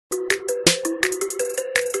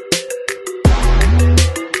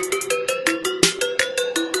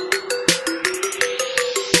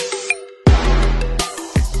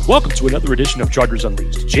Welcome to another edition of Chargers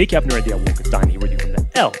Unleashed. Jake Ebner and Dan Wolkenstein here with you from the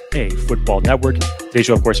LA Football Network. Today's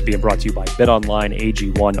show, of course, is being brought to you by BetOnline,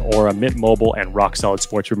 AG1, Aura, Mint Mobile, and Rock Solid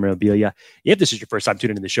Sports Memorabilia. If this is your first time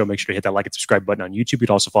tuning into the show, make sure to hit that like and subscribe button on YouTube. You can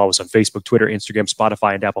also follow us on Facebook, Twitter, Instagram,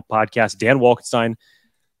 Spotify, and Apple Podcasts. Dan Wolkenstein,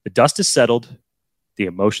 the dust is settled. The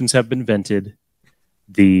emotions have been vented.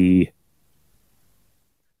 The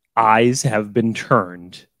eyes have been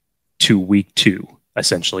turned to week 2,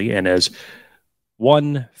 essentially. And as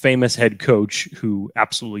one famous head coach who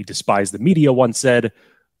absolutely despised the media once said,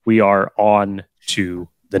 we are on to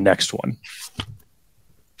the next one.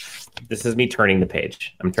 This is me turning the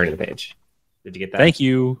page. I'm turning the page. Did you get that? Thank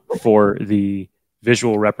you for the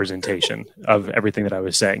visual representation of everything that I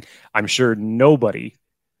was saying. I'm sure nobody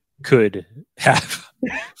could have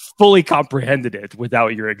fully comprehended it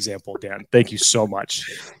without your example, Dan. Thank you so much.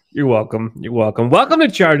 You're welcome. You're welcome. Welcome to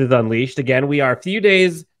Chargers Unleashed. Again, we are a few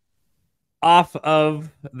days off of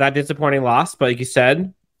that disappointing loss, but like you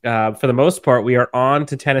said, for the most part, we are on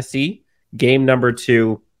to Tennessee, game number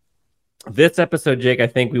 2. This episode, Jake, I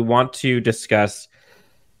think we want to discuss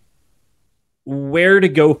where to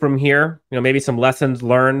go from here. You know, maybe some lessons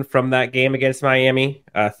learned from that game against Miami,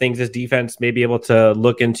 things this defense may be able to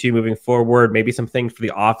look into moving forward, maybe some things for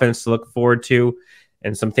the offense to look forward to,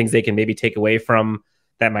 and some things they can maybe take away from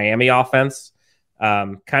that Miami offense.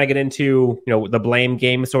 Kind of get into, the blame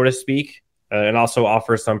game, so to speak, and also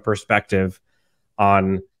offer some perspective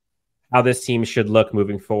on how this team should look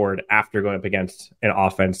moving forward after going up against an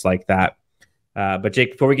offense like that. But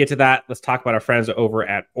Jake, before we get to that, let's talk about our friends over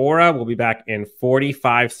at Aura. We'll be back in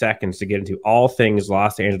 45 seconds to get into all things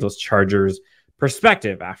Los Angeles Chargers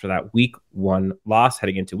perspective after that week 1 loss,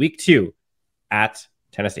 heading into week 2 at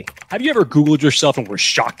Tennessee. Have you ever Googled yourself and were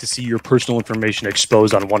shocked to see your personal information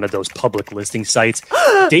exposed on one of those public listing sites?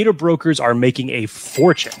 Data brokers are making a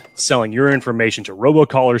fortune selling your information to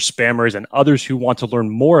robocallers, spammers, and others who want to learn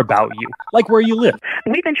more about you, like where you live.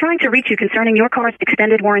 We've been trying to reach you concerning your car's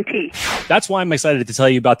extended warranty. That's why I'm excited to tell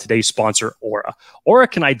you about today's sponsor, Aura. Aura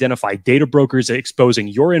can identify data brokers exposing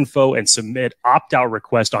your info and submit opt-out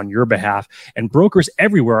requests on your behalf, and brokers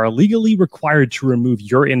everywhere are legally required to remove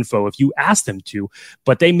your info if you ask them to,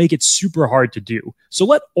 but they make it super hard to do. So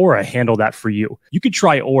let Aura handle that for you. You could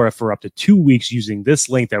try Aura for up to 2 weeks using this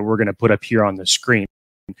link that we're going to put up here on the screen.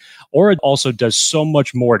 Aura also does so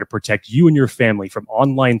much more to protect you and your family from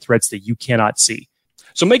online threats that you cannot see.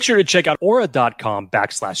 So make sure to check out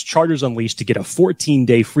aura.com/Chargers Unleashed to get a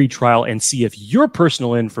 14-day free trial and see if your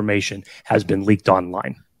personal information has been leaked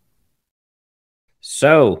online.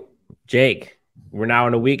 So, Jake, we're now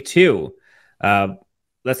in a week 2.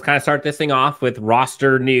 Let's kind of start this thing off with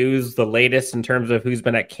roster news, the latest in terms of who's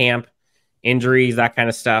been at camp, injuries, that kind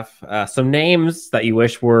of stuff. Some names that you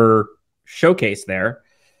wish were showcased there.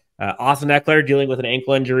 Austin Eckler dealing with an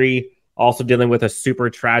ankle injury, also dealing with a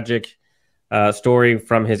super tragic story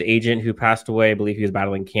from his agent who passed away. I believe he was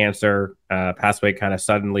battling cancer, passed away kind of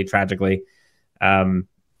suddenly, tragically. Thoughts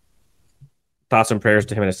and prayers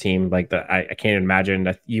to him and his team. Like I can't even imagine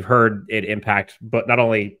that you've heard it impact, but not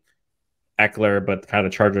only Eckler, but kind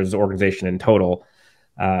of the Chargers organization in total.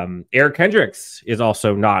 Eric Kendricks is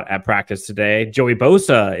also not at practice today. Joey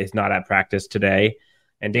Bosa is not at practice today.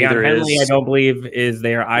 And Deion Henley, I don't believe, is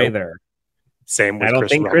there either. Same with I don't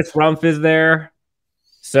Chris think Rumph. Chris Rumph is there.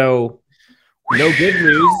 So no good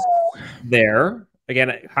news there.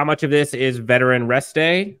 Again, how much of this is veteran rest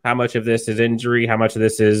day? How much of this is injury? How much of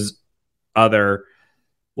this is other?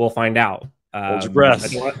 We'll find out. Hold your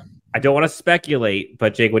breath. I don't want to speculate,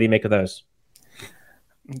 but Jake, what do you make of those?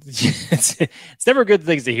 It's never good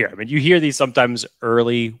things to hear. I mean, you hear these sometimes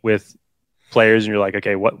early with players, and you're like,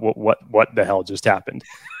 okay, what the hell just happened?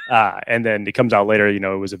 And then it comes out later, it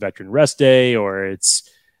was a veteran rest day, or it's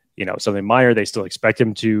something minor. They still expect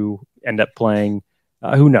him to end up playing.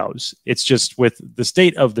 Who knows? It's just with the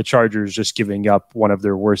state of the Chargers just giving up one of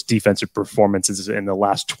their worst defensive performances in the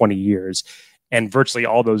last 20 years, and virtually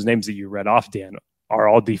all those names that you read off, Dan, are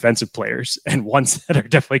all defensive players and ones that are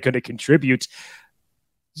definitely going to contribute.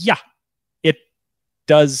 Yeah, it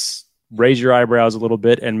does raise your eyebrows a little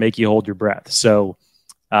bit and make you hold your breath. So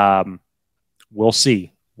we'll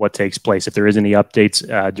see what takes place. If there is any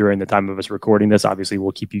updates during the time of us recording this, obviously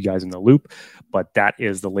we'll keep you guys in the loop. But that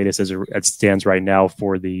is the latest as it stands right now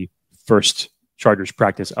for the first Chargers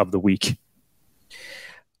practice of the week.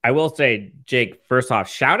 I will say, Jake, first off,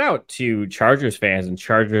 shout out to Chargers fans and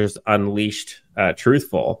Chargers Unleashed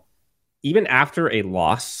Truthful. Even after a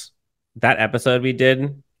loss, that episode we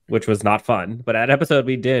did, which was not fun, but that episode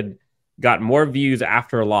we did got more views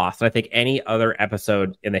after a loss than I think any other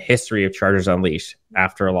episode in the history of Chargers Unleashed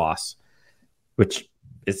after a loss, which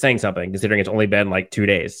is saying something, considering it's only been like 2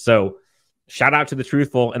 days. So shout out to the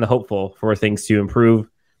truthful and the hopeful for things to improve.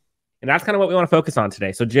 And that's kind of what we want to focus on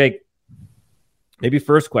today. So Jake, maybe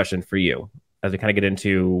first question for you as we kind of get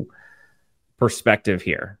into perspective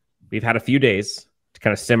here. We've had a few days to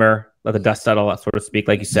kind of simmer, let the dust settle, so to speak,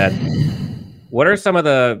 like you said. What are some of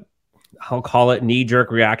the, I'll call it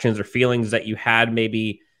knee-jerk reactions or feelings that you had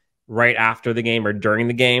maybe right after the game or during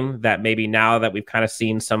the game that maybe now that we've kind of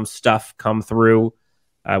seen some stuff come through,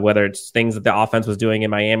 whether it's things that the offense was doing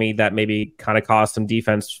in Miami that maybe kind of caused some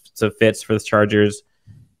defensive fits for the Chargers,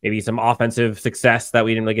 maybe some offensive success that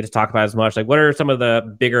we didn't really get to talk about as much. Like, what are some of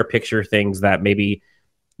the bigger picture things that maybe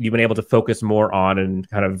you've been able to focus more on and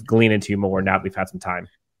kind of glean into more now that we've had some time?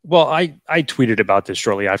 Well, I tweeted about this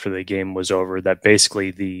shortly after the game was over, that basically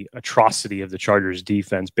the atrocity of the Chargers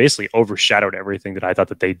defense basically overshadowed everything that I thought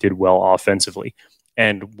that they did well offensively.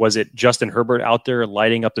 And was it Justin Herbert out there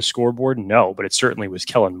lighting up the scoreboard? No, but it certainly was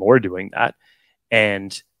Kellen Moore doing that.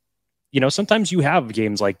 And, you know, sometimes you have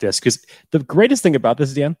games like this, because the greatest thing about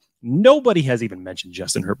this, Dan, nobody has even mentioned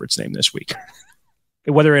Justin Herbert's name this week,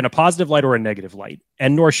 whether in a positive light or a negative light,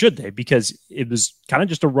 and nor should they, because it was kind of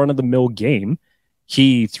just a run-of-the-mill game.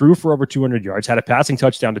 He threw for over 200 yards, had a passing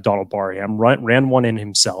touchdown to Donald Parham, ran one in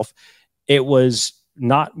himself. It was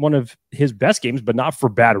not one of his best games, but not for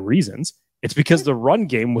bad reasons. It's because the run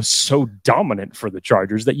game was so dominant for the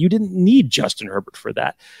Chargers that you didn't need Justin Herbert for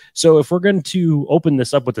that. So if we're going to open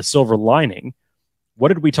this up with a silver lining, what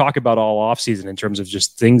did we talk about all offseason in terms of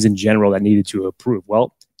just things in general that needed to improve?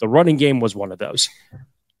 Well, the running game was one of those.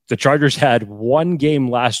 The Chargers had one game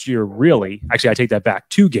last year, really. Actually, I take that back.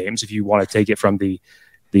 2 games, if you want to take it from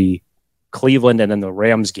the Cleveland and then the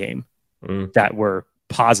Rams game, that were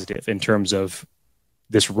positive in terms of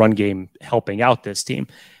this run game helping out this team.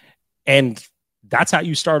 And that's how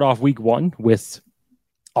you start off week 1, with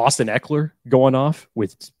Austin Eckler going off,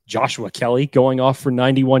 with Joshua Kelly going off for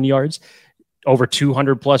 91 yards, over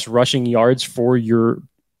 200 plus rushing yards for your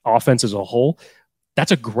offense as a whole.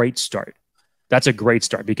 That's a great start. That's a great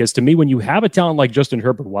start, because to me, when you have a talent like Justin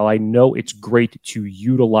Herbert, while I know it's great to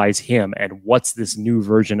utilize him and what's this new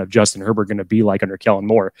version of Justin Herbert going to be like under Kellen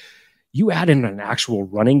Moore, you add in an actual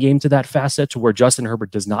running game to that facet to where Justin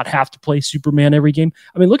Herbert does not have to play Superman every game.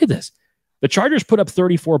 I mean, look at this. The Chargers put up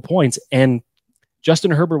 34 points, and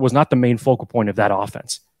Justin Herbert was not the main focal point of that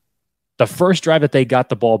offense. The first drive that they got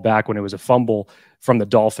the ball back, when it was a fumble from the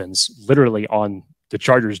Dolphins, literally on the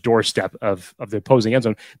Chargers' doorstep of the opposing end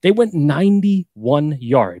zone, they went 91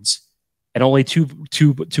 yards, and only two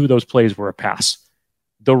of those plays were a pass.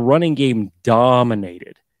 The running game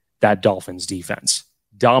dominated that Dolphins defense,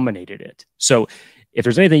 dominated it. So if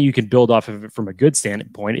there's anything you can build off of it from a good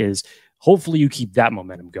standpoint, is hopefully you keep that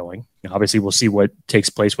momentum going. Now, obviously, we'll see what takes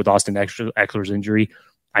place with Austin Eckler's injury.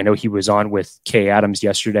 I know he was on with Kay Adams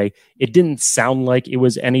yesterday. It didn't sound like it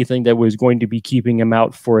was anything that was going to be keeping him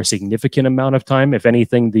out for a significant amount of time. If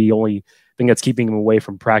anything, the only thing that's keeping him away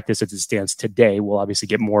from practice as it stands today, we'll obviously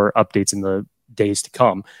get more updates in the days to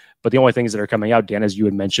come. But the only things that are coming out, Dan, as you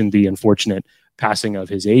had mentioned, the unfortunate passing of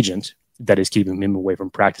his agent that is keeping him away from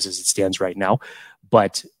practice as it stands right now.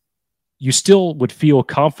 But you still would feel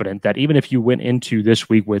confident that even if you went into this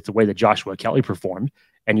week with the way that Joshua Kelly performed,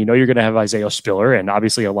 and you know you're going to have Isaiah Spiller, and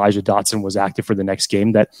obviously Elijah Dotson was active for the next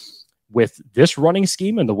game, that with this running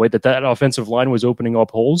scheme and the way that that offensive line was opening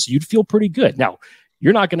up holes, you'd feel pretty good. Now,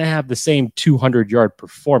 you're not going to have the same 200-yard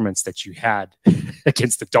performance that you had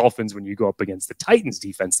against the Dolphins when you go up against the Titans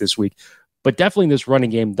defense this week, but definitely in this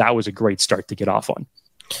running game, that was a great start to get off on.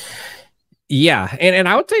 Yeah, and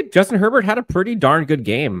I would say Justin Herbert had a pretty darn good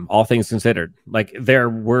game, all things considered. Like, there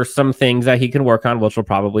were some things that he can work on, which we'll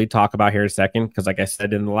probably talk about here in a second, because like I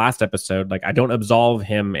said in the last episode, like, I don't absolve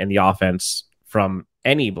him and the offense from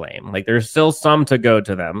any blame. Like, there's still some to go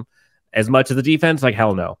to them. As much as the defense, like,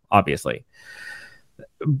 hell no, obviously.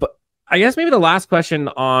 But I guess maybe the last question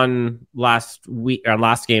on last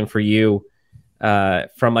game for you,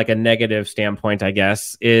 from like a negative standpoint, I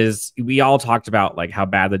guess, is we all talked about like how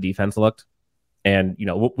bad the defense looked. And, you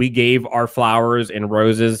know, we gave our flowers and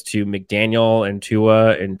roses to McDaniel and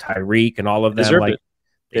Tua and Tyreek and all of them. Like,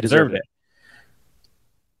 they deserved it.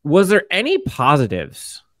 Was there any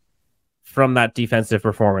positives from that defensive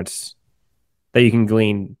performance that you can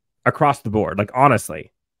glean across the board? Like,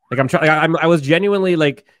 honestly, like I was genuinely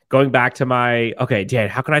like going back to my, okay, Dan,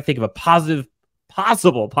 how can I think of a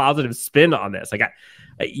possible positive spin on this? Like,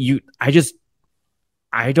 I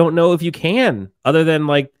don't know if you can, other than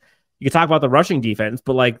like, you could talk about the rushing defense,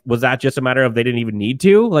 but like, was that just a matter of they didn't even need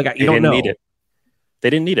to? Like, you don't know. Need it. They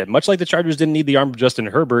didn't need it. Much like the Chargers didn't need the arm of Justin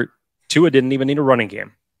Herbert, Tua didn't even need a running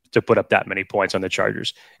game. to put up that many points on the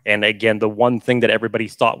Chargers. And again, the one thing that everybody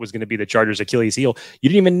thought was going to be the Chargers' Achilles heel, you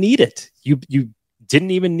didn't even need it. You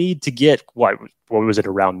didn't even need to get what was it,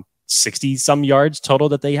 around 60 some yards total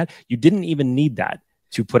that they had. You didn't even need that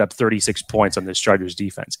to put up 36 points on this Chargers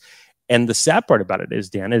defense. And the sad part about it is,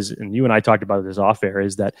 Dan, and you and I talked about this off air,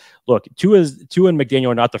 is that, look, Tua and McDaniel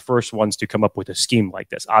are not the first ones to come up with a scheme like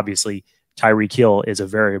this. Obviously, Tyreek Hill is a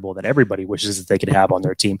variable that everybody wishes that they could have on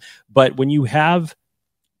their team. But when you have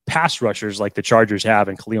pass rushers like the Chargers have,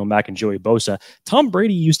 and Khalil Mack and Joey Bosa, Tom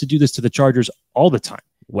Brady used to do this to the Chargers all the time.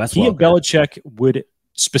 He and Belichick would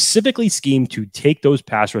specifically scheme to take those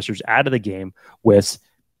pass rushers out of the game with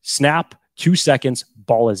snap, 2 seconds,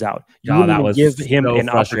 ball is out. You wouldn't give him an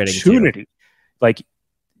opportunity. Like,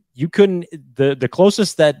 you couldn't. The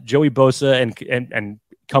closest that Joey Bosa and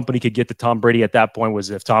company could get to Tom Brady at that point was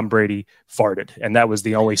if Tom Brady farted, and that was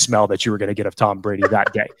the only smell that you were going to get of Tom Brady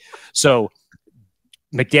that day. So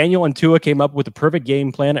McDaniel and Tua came up with a perfect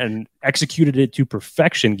game plan and executed it to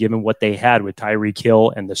perfection, given what they had with Tyreek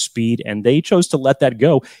Hill and the speed, and they chose to let that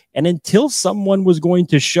go. And until someone was going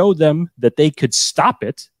to show them that they could stop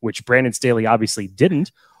it, which Brandon Staley obviously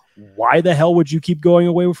didn't, why the hell would you keep going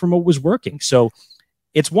away from what was working? So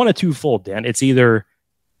it's one of twofold, Dan. It's either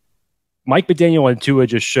Mike McDaniel and Tua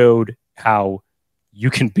just showed how you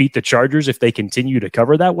can beat the Chargers if they continue to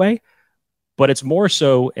cover that way, but it's more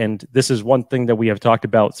so, and this is one thing that we have talked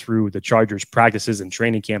about through the Chargers practices and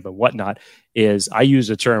training camp and whatnot, is I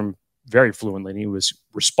use a term very fluently, and it was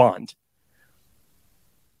respond.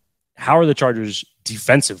 How are the Chargers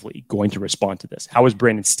defensively going to respond to this? How is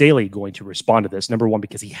Brandon Staley going to respond to this? Number one,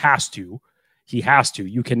 because he has to. He has to.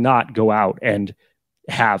 You cannot go out and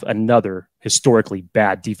have another historically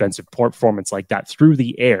bad defensive performance like that through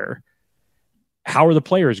the air. How are the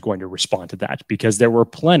players going to respond to that? Because there were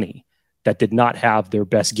plenty that did not have their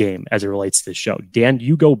best game as it relates to this show. Dan,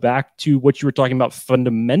 you go back to what you were talking about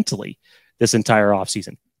fundamentally this entire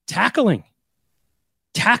offseason. Tackling,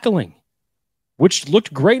 which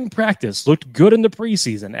looked great in practice, looked good in the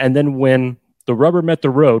preseason. And then when the rubber met the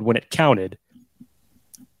road, when it counted,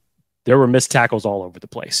 there were missed tackles all over the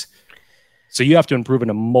place. So you have to improve in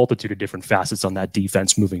a multitude of different facets on that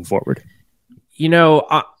defense moving forward. You know,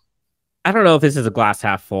 I don't know if this is a glass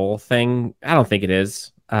half full thing. I don't think it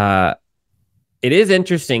is. It is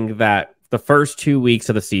interesting that the first 2 weeks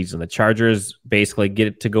of the season, the Chargers basically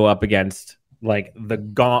get to go up against like the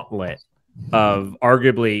gauntlet of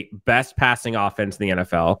arguably best passing offense in the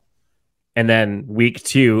NFL. And then week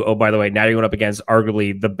 2, oh, by the way, now you're going up against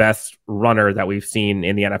arguably the best runner that we've seen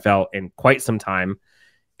in the NFL in quite some time,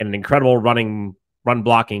 and an incredible run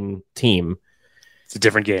blocking team. It's a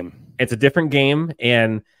different game.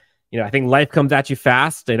 And you know, I think life comes at you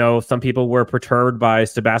fast. I know some people were perturbed by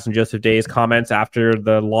Sebastian Joseph Day's comments after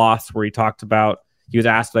the loss, where he talked about, he was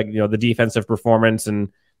asked, like, you know, the defensive performance,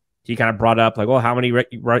 and he kind of brought up, like, well, how many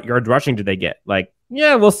yards rushing did they get? Like,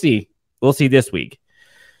 yeah, we'll see. We'll see this week.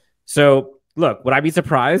 So, look, would I be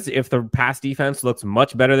surprised if the pass defense looks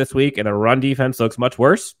much better this week and the run defense looks much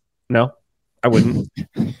worse? No, I wouldn't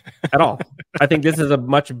at all. I think this is a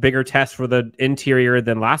much bigger test for the interior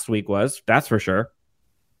than last week was. That's for sure.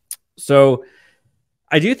 So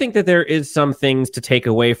I do think that there is some things to take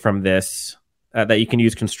away from this that you can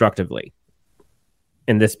use constructively,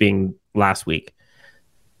 in this being last week.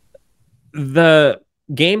 The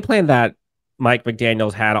game plan that Mike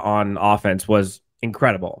McDaniels had on offense was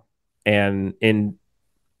incredible and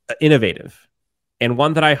innovative, and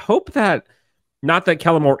one that I hope that, not that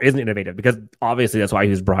Kellen Moore isn't innovative, because obviously that's why he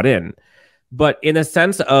was brought in, but in the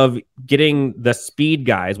sense of getting the speed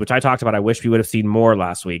guys, which I talked about, I wish we would have seen more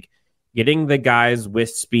last week, getting the guys with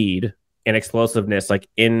speed and explosiveness, like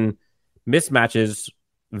in mismatches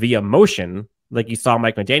via motion, like you saw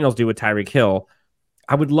Mike McDaniels do with Tyreek Hill.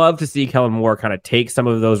 I would love to see Kellen Moore kind of take some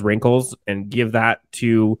of those wrinkles and give that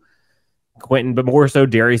to Quentin, but more so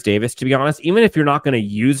Darius Davis, to be honest. Even if you're not going to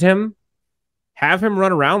use him, have him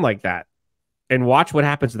run around like that and watch what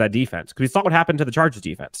happens to that defense. Because we saw what happened to the Chargers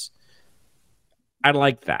defense. I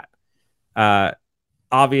like that.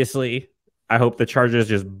 Obviously, I hope the Chargers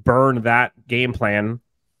just burn that game plan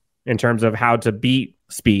in terms of how to beat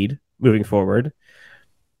speed moving forward.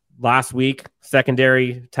 Last week,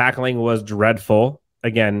 secondary tackling was dreadful.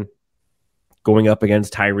 Again, going up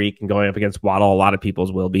against Tyreek and going up against Waddle, a lot of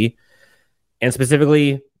people's will be. And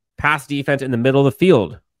specifically, pass defense in the middle of the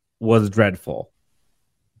field was dreadful.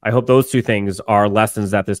 I hope those two things are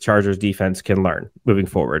lessons that this Chargers defense can learn moving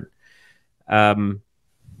forward.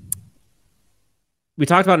 We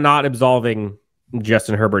talked about not absolving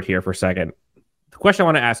Justin Herbert here for a second. The question I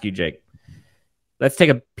want to ask you, Jake, let's take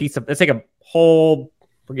a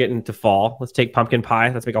we're getting to fall. Let's take pumpkin pie.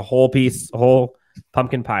 Let's make a whole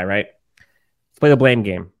pumpkin pie, right? Let's play the blame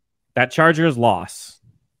game. That Chargers loss,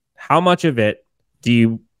 how much of it do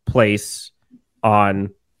you place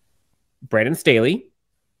on Brandon Staley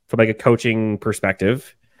from like a coaching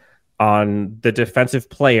perspective, on the defensive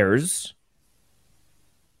players,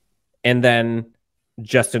 and then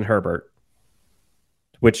Justin Herbert,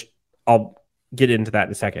 which I'll get into that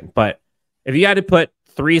in a second. But if you had to put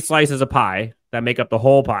 3 slices of pie that make up the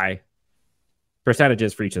whole pie,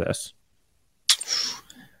 percentages for each of this.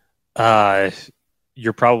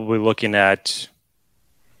 You're probably looking at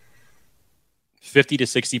 50 to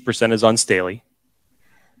 60% is on Staley.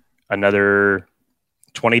 Another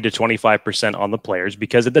 20 to 25% on the players,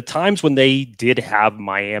 because at the times when they did have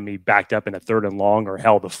Miami backed up in a 3rd and long or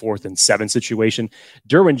hell, the 4th and 7 situation,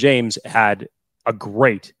 Derwin James had a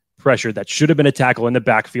great pressure that should have been a tackle in the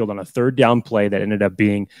backfield on a 3rd down play that ended up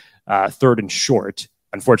being 3rd and short.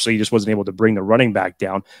 Unfortunately, he just wasn't able to bring the running back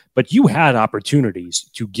down. But you had opportunities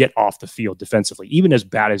to get off the field defensively. Even as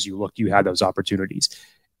bad as you looked, you had those opportunities.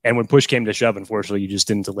 And when push came to shove, unfortunately, you just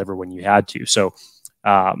didn't deliver when you had to. So,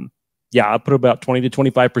 yeah, I'll put about 20 to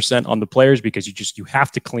 25% on the players, because you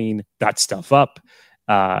have to clean that stuff up.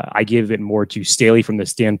 I give it more to Staley from the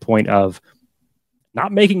standpoint of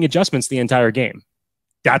not making adjustments the entire game.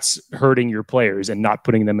 That's hurting your players and not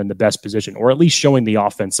putting them in the best position, or at least showing the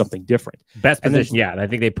offense something different. Best position, yeah. I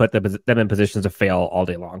think they put them in positions to fail all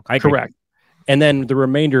day long. Correct. And then the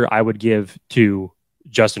remainder I would give to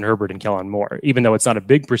Justin Herbert and Kellen Moore. Even though it's not a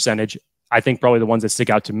big percentage, I think probably the ones that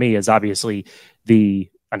stick out to me is obviously the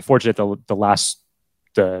unfortunate the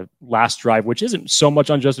last drive, which isn't so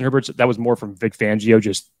much on Justin Herbert. That was more from Vic Fangio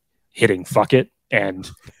just hitting fuck it and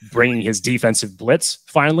bringing his defensive blitz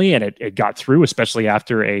finally, and it got through, especially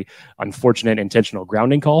after a unfortunate intentional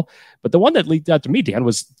grounding call. But the one that leaked out to me, Dan,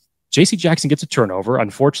 was J.C. Jackson gets a turnover,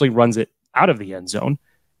 unfortunately runs it out of the end zone.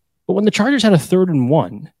 But when the Chargers had a 3rd and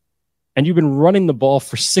 1, and you've been running the ball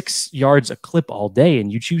for 6 yards a clip all day,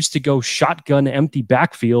 and you choose to go shotgun empty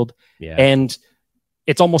backfield, and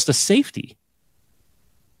it's almost a safety.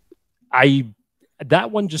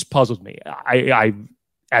 That one just puzzled me.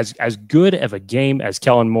 As good of a game as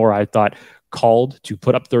Kellen Moore, I thought, called to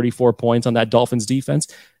put up 34 points on that Dolphins defense,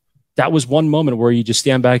 that was one moment where you just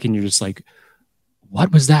stand back and you're just like,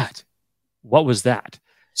 what was that? What was that?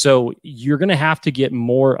 So you're going to have to get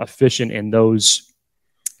more efficient in those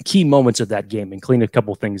key moments of that game and clean a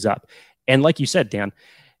couple things up. And like you said, Dan,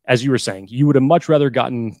 as you were saying, you would have much rather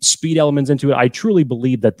gotten speed elements into it. I truly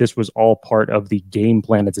believe that this was all part of the game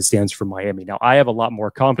plan as it stands for Miami. Now, I have a lot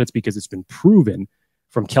more confidence because it's been proven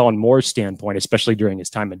from Kellen Moore's standpoint, especially during his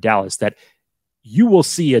time in Dallas, that you will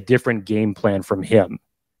see a different game plan from him,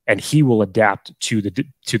 and he will adapt to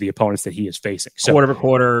the opponents that he is facing. So, quarter over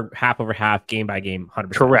quarter, half over half, game by game,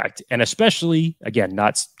 100%. Correct. And especially, again,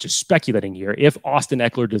 not just speculating here, if Austin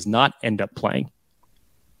Eckler does not end up playing,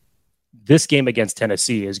 this game against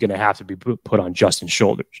Tennessee is going to have to be put on Justin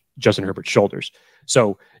Herbert's shoulders.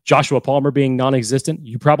 So Joshua Palmer being non-existent,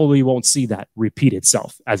 you probably won't see that repeat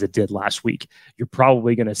itself as it did last week. You're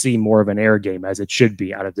probably going to see more of an air game, as it should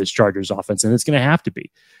be, out of this Chargers offense, and it's going to have to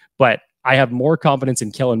be. But I have more confidence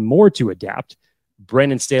in Kellen Moore to adapt.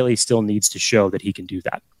 Brandon Staley still needs to show that he can do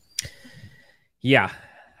that. Yeah.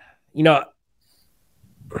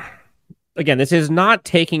 Again, this is not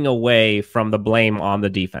taking away from the blame on the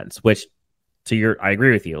defense, which I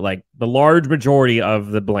agree with you. Like, the large majority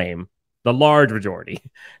of the blame,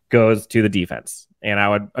 goes to the defense. And I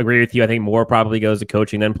would agree with you. I think more probably goes to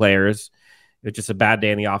coaching than players. It's just a bad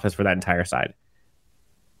day in the office for that entire side.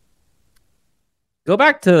 Go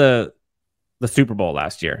back to the Super Bowl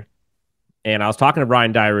last year. And I was talking to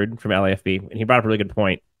Brian Dyrud from LAFB, and he brought up a really good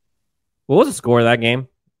point. What was the score of that game?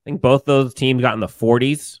 I think both those teams got in the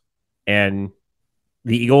 40s, and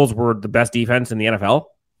the Eagles were the best defense in the NFL,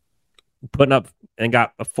 putting up and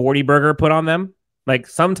got a 40 burger put on them. Like,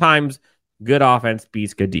 sometimes good offense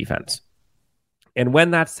beats good defense. And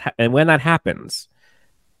when that happens,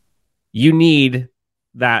 you need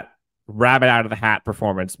that rabbit out of the hat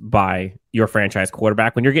performance by your franchise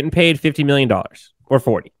quarterback when you're getting paid $50 million or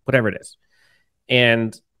 40, whatever it is.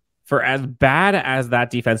 And for as bad as that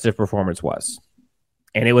defensive performance was,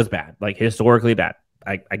 and it was bad, like historically bad,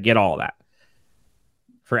 I get all of that.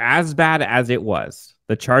 For as bad as it was,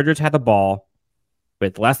 the Chargers had the ball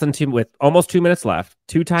with almost 2 minutes left,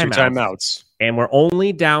 two timeouts, and we're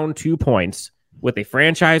only down 2 points with a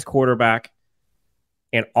franchise quarterback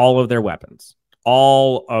and all of their weapons.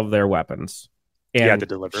 And had to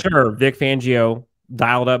deliver. Sure, Vic Fangio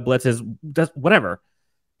dialed up blitzes, whatever.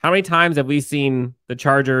 How many times have we seen the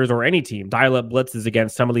Chargers or any team dial up blitzes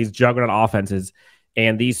against some of these juggernaut offenses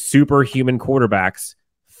And these superhuman quarterbacks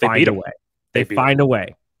find a way. They find a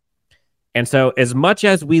way. And so as much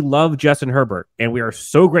as we love Justin Herbert, and we are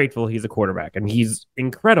so grateful he's a quarterback, and he's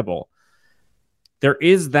incredible, there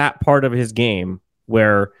is that part of his game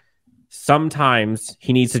where sometimes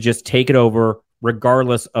he needs to just take it over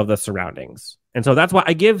regardless of the surroundings. And so that's why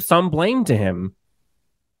I give some blame to him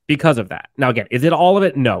because of that. Now, again, is it all of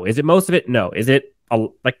it? No. Is it most of it? No. Is it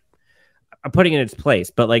like I'm putting it in its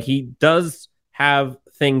place, but like he does have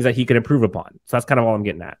things that he could improve upon. So that's kind of all I'm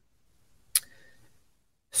getting at.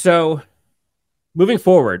 So moving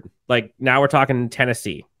forward, like now we're talking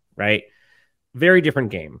Tennessee, right? Very different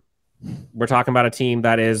game. We're talking about a team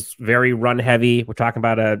that is very run heavy. We're talking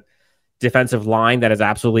about a defensive line that is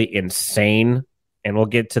absolutely insane. And we'll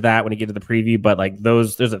get to that when we get to the preview. But like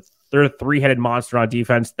there's a three-headed monster on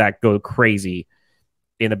defense that go crazy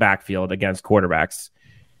in the backfield against quarterbacks.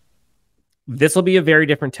 This will be a very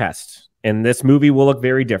different test, and this movie will look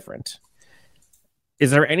very different.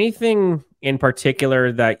 Is there anything in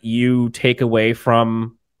particular that you take away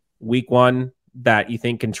from week 1 that you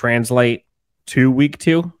think can translate to week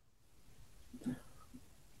 2?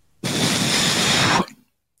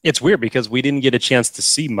 It's weird because we didn't get a chance to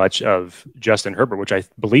see much of Justin Herbert, which I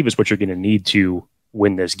believe is what you're going to need to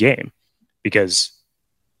win this game, because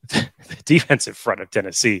the defensive front of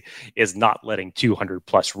Tennessee is not letting 200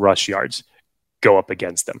 plus rush yards go up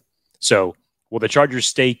against them. So will the Chargers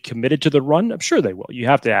stay committed to the run? I'm sure they will. You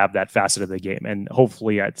have to have that facet of the game, and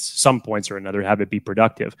hopefully at some points or another have it be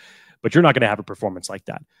productive. But you're not going to have a performance like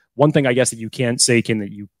that. One thing I guess that you can't say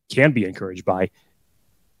that you can be encouraged by,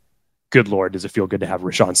 good Lord, does it feel good to have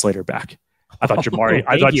Rashawn Slater back? I thought Jamari.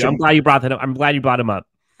 I'm glad you brought that up. I'm glad you brought him up.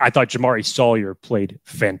 I thought Jamari Sawyer played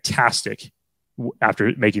fantastic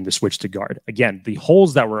after making the switch to guard. Again, the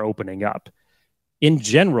holes that were opening up. In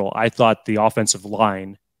general, I thought the offensive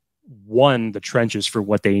line won the trenches for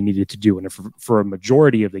what they needed to do. And for a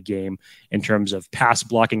majority of the game, in terms of pass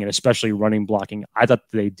blocking and especially running blocking, I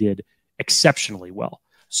thought they did exceptionally well.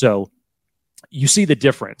 So you see the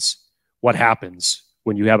difference. What happens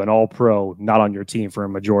when you have an all-pro not on your team for a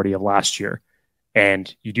majority of last year,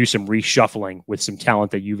 and you do some reshuffling with some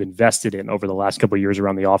talent that you've invested in over the last couple of years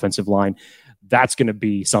around the offensive line? That's going to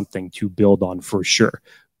be something to build on for sure.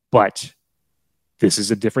 But this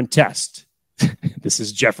is a different test. This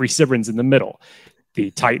is Jeffrey Simmons in the middle.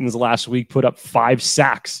 The Titans last week put up 5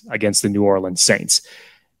 sacks against the New Orleans Saints.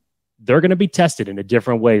 They're going to be tested in a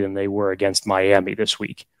different way than they were against Miami this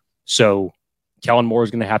week. So Kellen Moore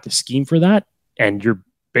is going to have to scheme for that, and you're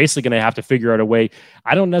basically going to have to figure out a way.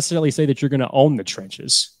 I don't necessarily say that you're going to own the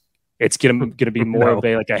trenches. It's going to be more of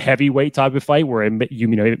a heavyweight type of fight where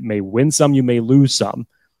it may win some, you may lose some.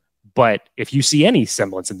 But if you see any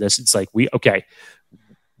semblance of this, it's like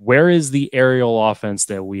where is the aerial offense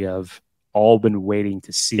that we have all been waiting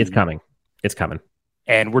to see? It's coming.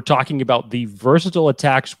 And we're talking about the versatile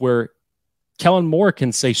attacks where Kellen Moore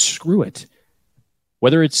can say, screw it.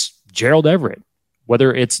 Whether it's Gerald Everett,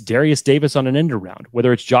 whether it's Darius Davis on an end around,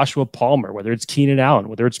 whether it's Joshua Palmer, whether it's Keenan Allen,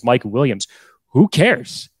 whether it's Mike Williams, who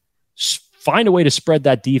cares? Find a way to spread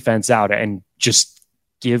that defense out and just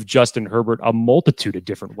give Justin Herbert a multitude of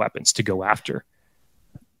different weapons to go after.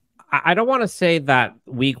 I don't want to say that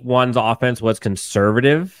week 1's offense was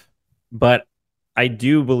conservative, but I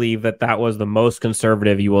do believe that was the most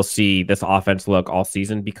conservative you will see this offense look all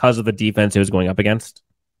season because of the defense it was going up against.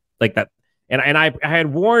 Like that. And I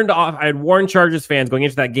had warned Chargers fans going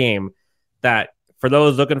into that game that for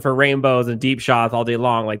those looking for rainbows and deep shots all day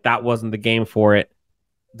long, like that wasn't the game for it.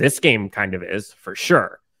 This game kind of is, for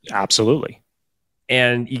sure. Absolutely.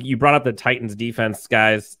 And you brought up the Titans defense,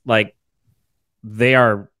 guys. Like, they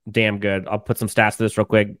are damn good. I'll put some stats to this real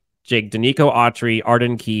quick. Jake, Danico Autry,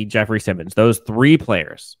 Arden Key, Jeffrey Simmons. Those 3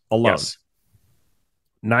 players alone. Yes.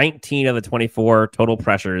 19 of the 24 total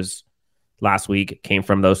pressures last week came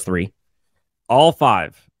from those 3. All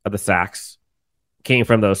 5 of the sacks came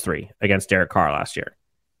from those 3 against Derek Carr last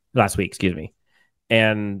week.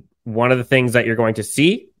 And one of the things that you're going to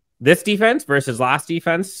see, this defense versus last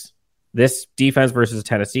defense, this defense versus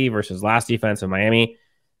Tennessee versus last defense in Miami,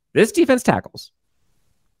 this defense tackles.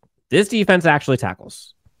 This defense actually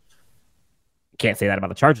tackles. Can't say that about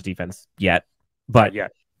the Chargers defense yet, but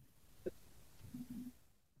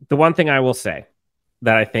the one thing I will say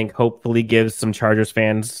that I think hopefully gives some Chargers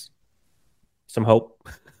fans some hope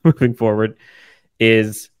moving forward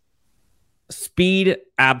is speed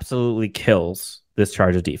absolutely kills this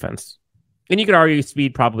Chargers defense. And you could argue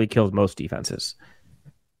speed probably kills most defenses.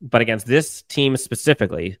 But against this team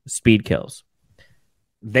specifically, speed kills.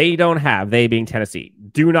 They being Tennessee,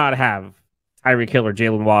 do not have Tyreek Hill or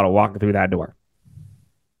Jalen Waddle walking through that door.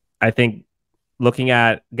 I think looking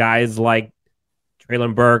at guys like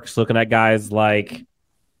Traylon Burks, looking at guys like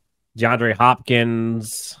DeAndre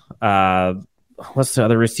Hopkins, what's the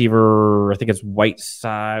other receiver? I think it's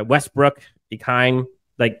Whiteside, Westbrook, Ekine.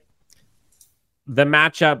 Like the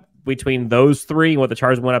matchup between those three, what the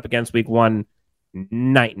Chargers went up against week 1,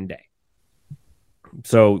 night and day.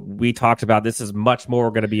 So we talked about this is much more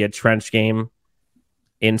going to be a trench game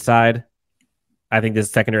inside. I think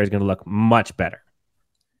this secondary is going to look much better.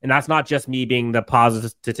 And that's not just me being the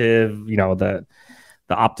positive, the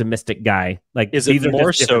optimistic guy. Like, is it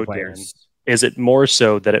more so, Darren? Is it more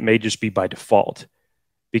so that it may just be by default?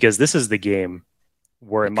 Because this is the game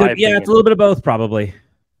where, in my opinion, it's a little bit of both, probably.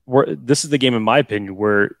 This is the game, in my opinion,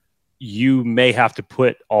 where you may have to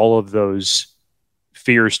put all of those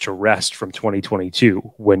fears to rest from 2022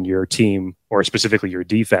 when your team, or specifically your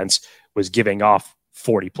defense, was giving off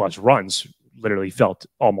 40 plus runs, literally felt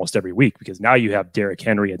almost every week, because now you have Derrick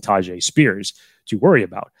Henry and Tajay Spears to worry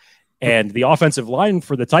about. And the offensive line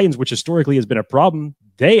for the Titans, which historically has been a problem,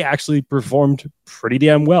 they actually performed pretty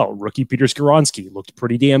damn well. Rookie Peter Skoronski looked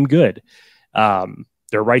pretty damn good.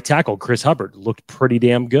 Their right tackle, Chris Hubbard, looked pretty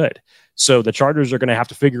damn good. So the Chargers are going to have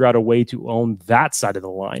to figure out a way to own that side of the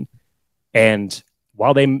line. And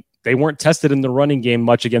while they weren't tested in the running game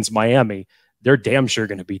much against Miami, they're damn sure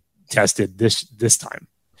going to be tested this time.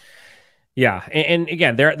 Yeah, and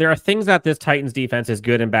again, there are things that this Titans defense is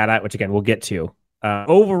good and bad at, which again we'll get to.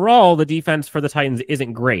 Overall, the defense for the Titans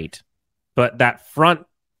isn't great, but that front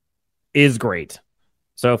is great.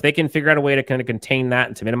 So if they can figure out a way to kind of contain that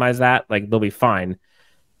and to minimize that, like, they'll be fine.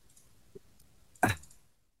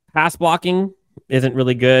 Pass blocking isn't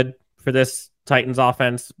really good for this Titans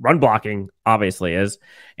offense. Run blocking obviously is.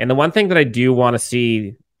 And the one thing that I do want to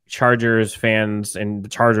see Chargers fans and the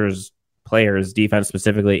Chargers players, defense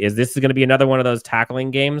specifically, is this is going to be another one of those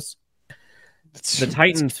tackling games. The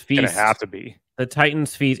Titans feast. Going to have to be. The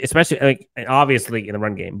Titans feast, especially obviously in the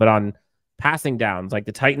run game, but on passing downs, like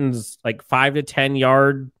the Titans, 5 to 10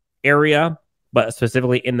 yard area, but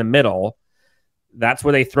specifically in the middle, that's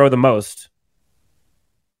where they throw the most.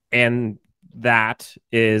 And that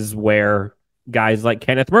is where guys like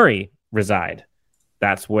Kenneth Murray reside.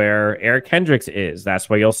 That's where Eric Hendricks is. That's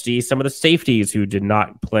where you'll see some of the safeties who did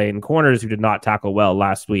not play in corners, who did not tackle well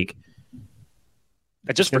last week.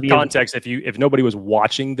 Just for context, if nobody was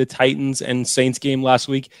watching the Titans and Saints game last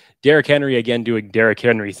week, Derrick Henry again doing Derrick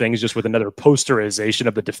Henry things, just with another posterization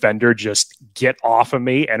of the defender, just get off of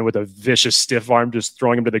me, and with a vicious stiff arm, just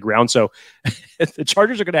throwing him to the ground. So the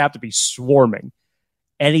Chargers are going to have to be swarming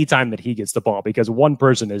anytime that he gets the ball, because one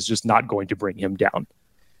person is just not going to bring him down.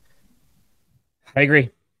 I agree.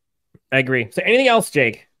 So anything else,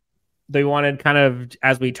 Jake, that we wanted kind of,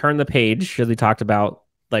 as we turn the page, as we talked about,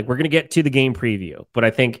 we're going to get to the game preview, but I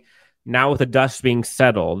think now with the dust being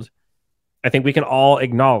settled, I think we can all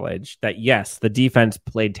acknowledge that, yes, the defense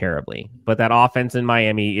played terribly, but that offense in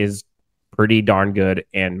Miami is pretty darn good,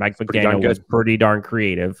 and Mike McDaniel was pretty darn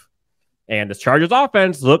creative, and the Chargers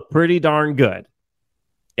offense looked pretty darn good.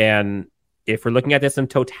 And if we're looking at this in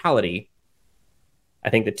totality, I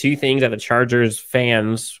think the two things that the Chargers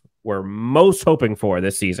fans were most hoping for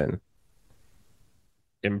this season: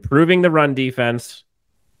 improving the run defense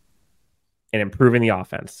and improving the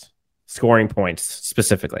offense, scoring points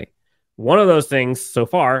specifically. One of those things so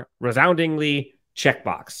far, resoundingly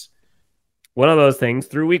checkbox. One of those things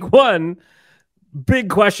through week 1, big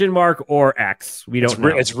question mark or X. We don't know.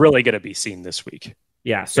 It's really going to be seen this week.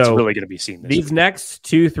 Yeah, so it's really going to be seen this week. These next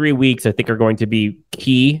 2-3 weeks, I think, are going to be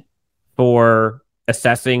key for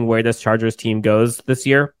assessing where this Chargers team goes this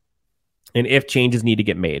year and if changes need to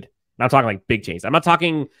get made. I'm not talking big changes. I'm not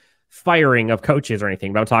talking firing of coaches or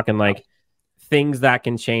anything, but I'm talking things that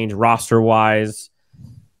can change roster-wise,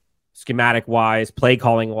 schematic-wise,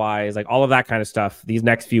 play-calling-wise, all of that kind of stuff. These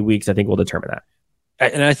next few weeks, I think, will determine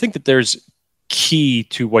that. And I think that there's key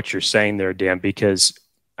to what you're saying there, Dan, because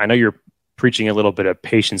I know you're preaching a little bit of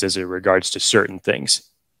patience as it regards to certain things.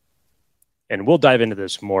 And we'll dive into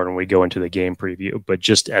this more when we go into the game preview, but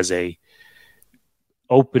just as a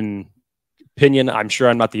open opinion, I'm sure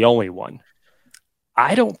I'm not the only one.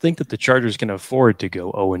 I don't think that the Chargers can afford to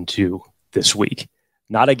go 0-2 this week.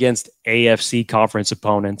 Not against AFC conference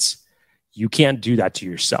opponents. You can't do that to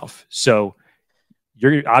yourself. So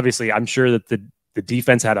you're obviously, I'm sure that the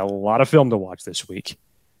defense had a lot of film to watch this week.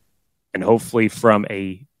 And hopefully from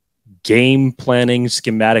a game planning,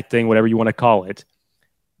 schematic thing, whatever you want to call it,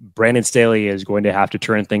 Brandon Staley is going to have to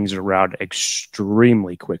turn things around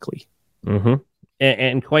extremely quickly. Mm-hmm.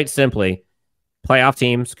 And quite simply, playoff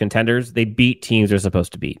teams, contenders, they beat teams they're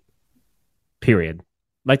supposed to beat. Period.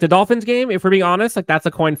 The Dolphins game, if we're being honest, that's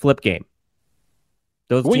a coin flip game.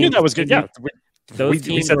 We knew that was good. Yeah, Those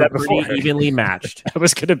teams were pretty evenly matched. It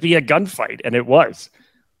was going to be a gunfight, and it was.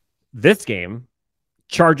 This game,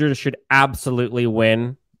 Chargers should absolutely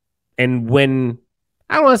win, and win,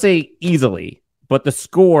 I don't want to say easily, but the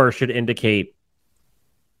score should indicate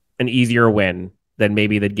an easier win than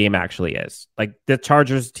maybe the game actually is. Like, the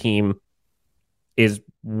Chargers team is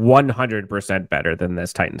 100% better than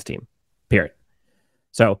this Titans team, period.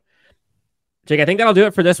 So, Jake, I think that'll do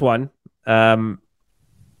it for this one. Fun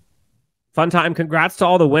time. Congrats to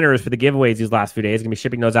all the winners for the giveaways these last few days. Going to be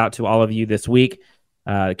shipping those out to all of you this week.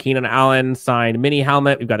 Keenan Allen signed mini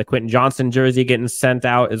helmet. We've got a Quentin Johnson jersey getting sent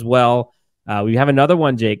out as well. We have another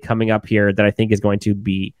one, Jake, coming up here that I think is going to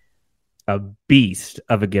be a beast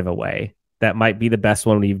of a giveaway. That might be the best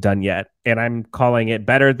one we've done yet. And I'm calling it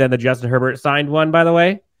better than the Justin Herbert signed one, by the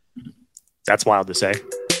way. That's wild to say.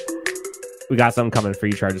 We got something coming for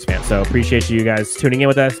you Chargers fans. So appreciate you guys tuning in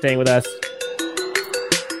with us, staying with us.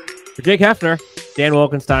 For Jake Hefner, Dan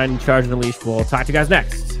Wilkenstein, Chargers Unleashed. We'll talk to you guys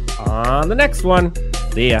next on the next one.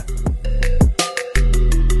 See ya.